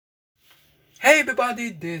Hey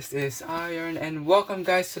everybody, this is Iron and welcome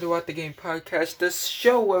guys to the What the Game podcast, the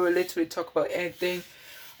show where we literally talk about anything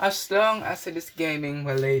as long as it is gaming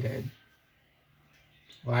related.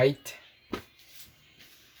 Right?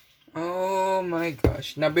 Oh my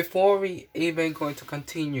gosh. Now before we even going to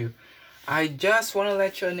continue, I just want to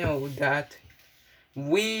let you know that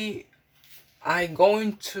we are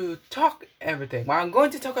going to talk everything. Well, I'm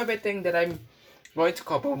going to talk everything that I'm going to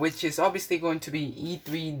cover, which is obviously going to be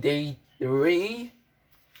E3 Day 3.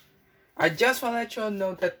 I just want to let you all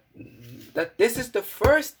know that this is the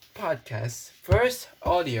first podcast, first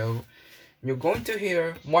audio you're going to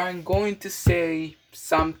hear where I'm going to say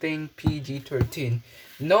something PG-13.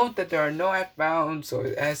 Note that there are no F bounds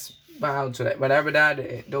or S bounds or whatever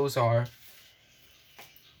those are.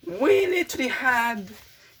 I literally had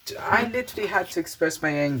to express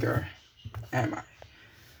my anger. Am I?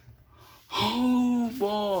 Oh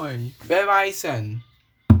boy, Verizon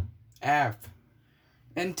F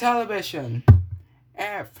and television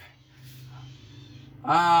F.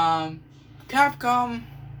 Capcom,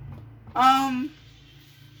 um,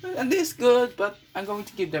 this good, but I'm going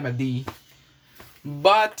to give them a D.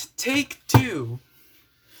 But Take-Two,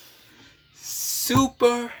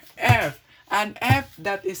 Super F, an F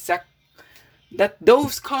that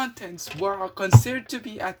those contents were considered to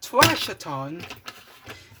be a trashathon.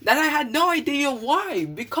 That I had no idea why,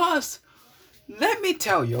 because let me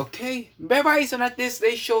tell you, okay? Verizon at this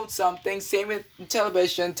they showed something. Same with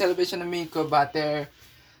television Amico, but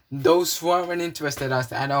those weren't interested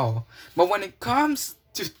us at all. But when it comes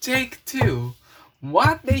to Take-Two,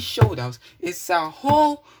 what they showed us is a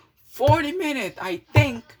whole 40-minute, I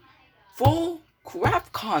think, full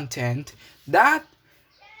crap content that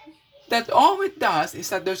all it does is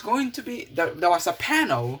that there was a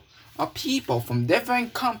panel of people from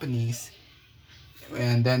different companies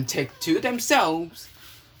and then Take-Two themselves,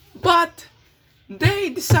 but they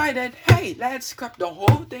decided, hey, let's scrap the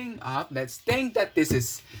whole thing up. Let's think that this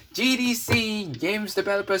is GDC, Games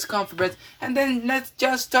Developers Conference, and then let's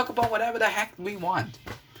just talk about whatever the heck we want.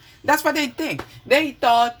 That's what they think. They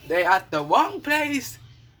thought they at the wrong place.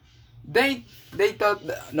 They thought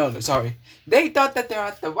no sorry. They thought that they're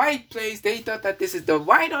at the right place. They thought that this is the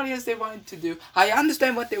right audience they wanted to do. I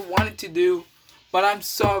understand what they wanted to do, but I'm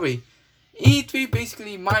sorry. E3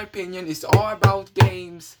 basically, in my opinion, is all about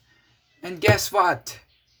games. And guess what?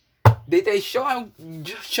 Did they show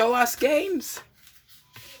us games?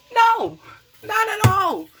 No, not at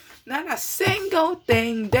all. Not a single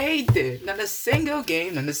thing they did. Not a single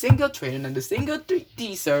game. Not a single trailer. Not a single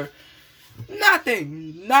teaser.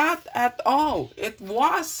 Nothing. Not at all. It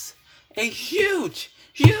was a huge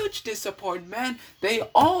disappointment. They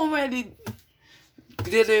already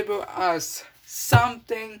deliver us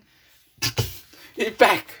something. In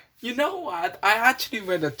fact, you know what? I actually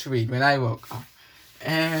read a tweet when I woke up.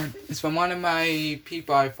 And it's from one of my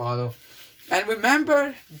people I follow. And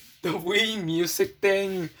remember the Wii music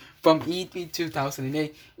thing from E3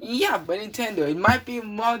 2008? Yeah, but Nintendo. It might be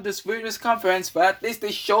one of the weirdest conference, but at least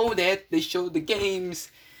they showed it. They showed the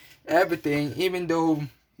games, everything, even though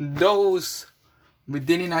those we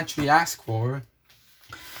didn't actually ask for.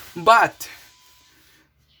 But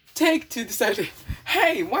Take-Two decided,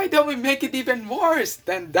 hey, why don't we make it even worse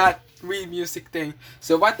than that Wii music thing?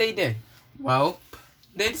 So what they did? Well,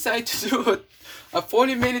 they decided to do a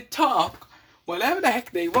 40-minute talk, whatever the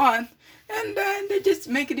heck they want, and then they just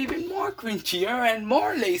make it even more cringier and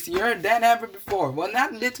more lazier than ever before. Well,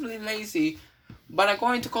 not literally lazy, but I'm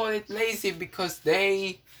going to call it lazy because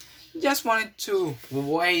they just wanted to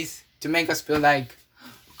waste to make us feel like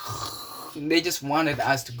they just wanted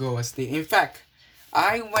us to go asleep. In fact,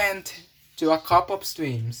 I went to a couple of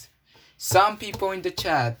streams. Some people in the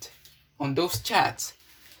chat, on those chats,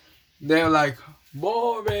 they're like,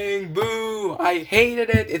 boring, boo, I hated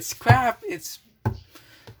it, it's crap,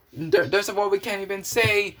 there's a word we can't even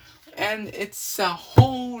say, and it's a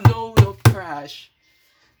whole load of trash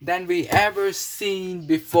than we ever seen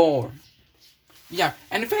before. Yeah,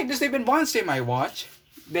 and in fact, there's even one stream I watch.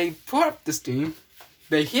 They put up the stream,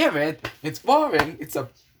 they hear it, it's boring, it's a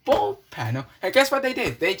full panel, and guess what they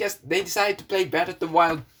did? They decided to play Breath of the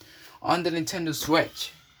Wild on the Nintendo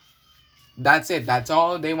Switch. That's it. That's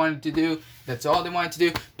all they wanted to do. That's all they wanted to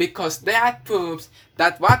do, because that proves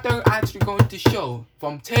that what they're actually going to show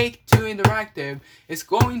from Take-Two Interactive is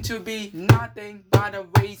going to be nothing but a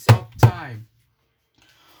waste of time.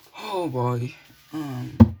 Oh boy.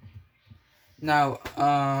 Now,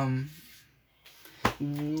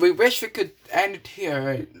 we wish we could end it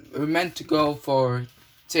here. We meant to go for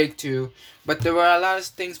Take-Two, but there were a lot of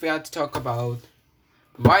things we had to talk about.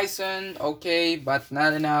 Bison, okay, but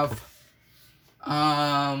not enough.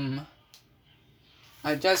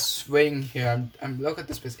 I just swing here. I'm look at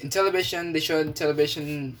this place. In television, they showed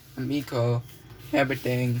television, Amico,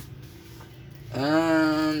 everything.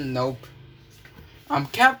 Nope.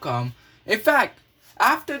 Capcom. In fact,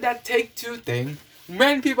 after that Take Two thing,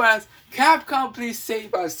 many people ask, Capcom, please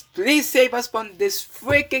save us from this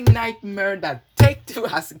freaking nightmare that Take Two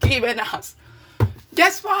has given us.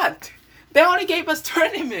 Guess what? They only gave us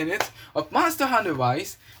 20 minutes of Monster Hunter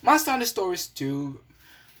Rise, Monster Hunter Stories 2,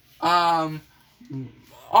 um,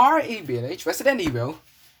 RE Village, Resident Evil,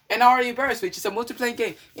 and RE Burst, which is a multiplayer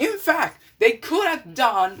game. In fact, what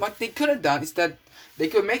they could have done is that they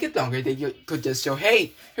could make it longer. They could just show,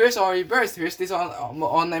 hey, here's RE Burst, here's this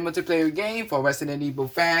online multiplayer game for Resident Evil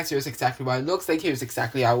fans, here's exactly what it looks like, here's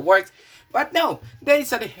exactly how it works. But no, they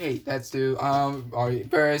decided, hey, let's do RE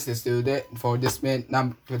Burst, let's do that for this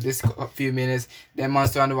for this few minutes, then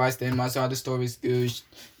Monster Hunter Rise, then Monster Hunter Stories 2,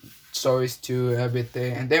 Stories 2,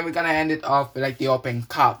 everything, and then we're gonna end it off with like the open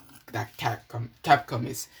cup that Capcom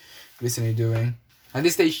is recently doing. At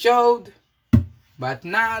least they showed, but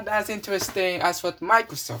not as interesting as what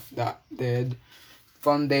Microsoft did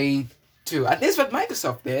from day 2. At least what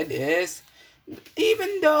Microsoft did is,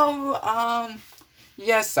 even though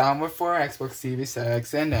yes, some were for Xbox Series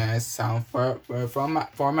X and S, some were for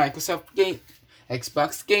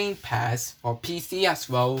Xbox Game Pass or PC as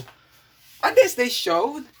well. At least they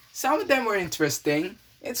showed. Some of them were interesting.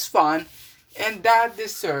 It's fun, and that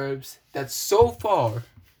deserves that so far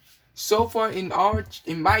in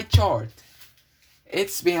my chart,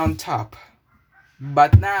 it's been on top.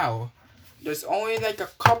 But now, there's only like a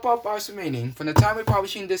couple of hours remaining from the time we're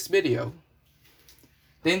publishing this video.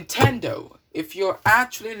 Nintendo, if you're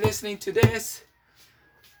actually listening to this,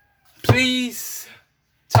 please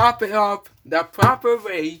top it up the proper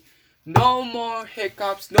way. No more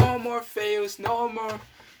hiccups, no more fails, no more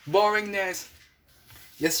boringness.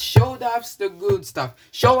 Just show us the good stuff.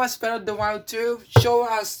 Show us Breath of the Wild 2. Show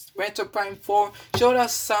us Metro Prime 4. Show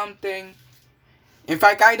us something. In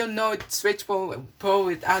fact, I don't know if Switch Pro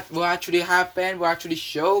will actually happen, will actually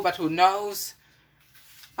show, but who knows?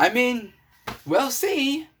 I mean, we'll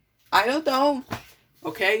see. I don't know.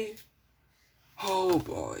 Okay? Oh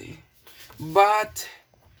boy. But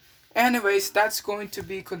anyways, that's going to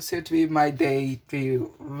be considered to be my day 3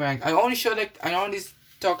 rank. I only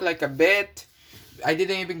talk like a bit. I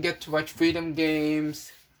didn't even get to watch Freedom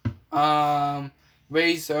Games, Razer,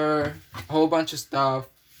 a whole bunch of stuff.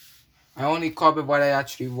 I only covered what I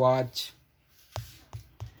actually watch.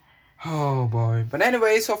 Oh boy. But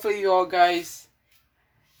anyways, hopefully you all guys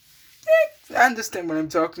understand what I'm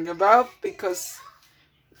talking about, because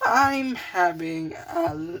I'm having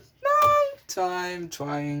a long time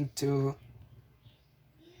trying to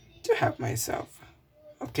help myself.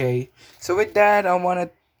 Okay, so with that, I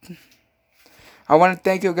want to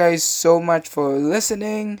thank you guys so much for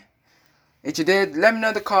listening. If you did, let me know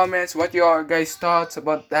in the comments what your guys' thoughts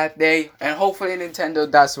about that day, and hopefully Nintendo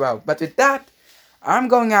does well. But with that, I'm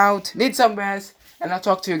going out, need some rest, and I'll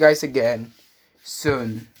talk to you guys again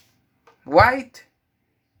soon. Right?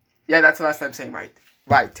 Yeah, that's the last time saying right.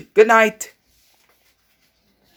 Right. Good night.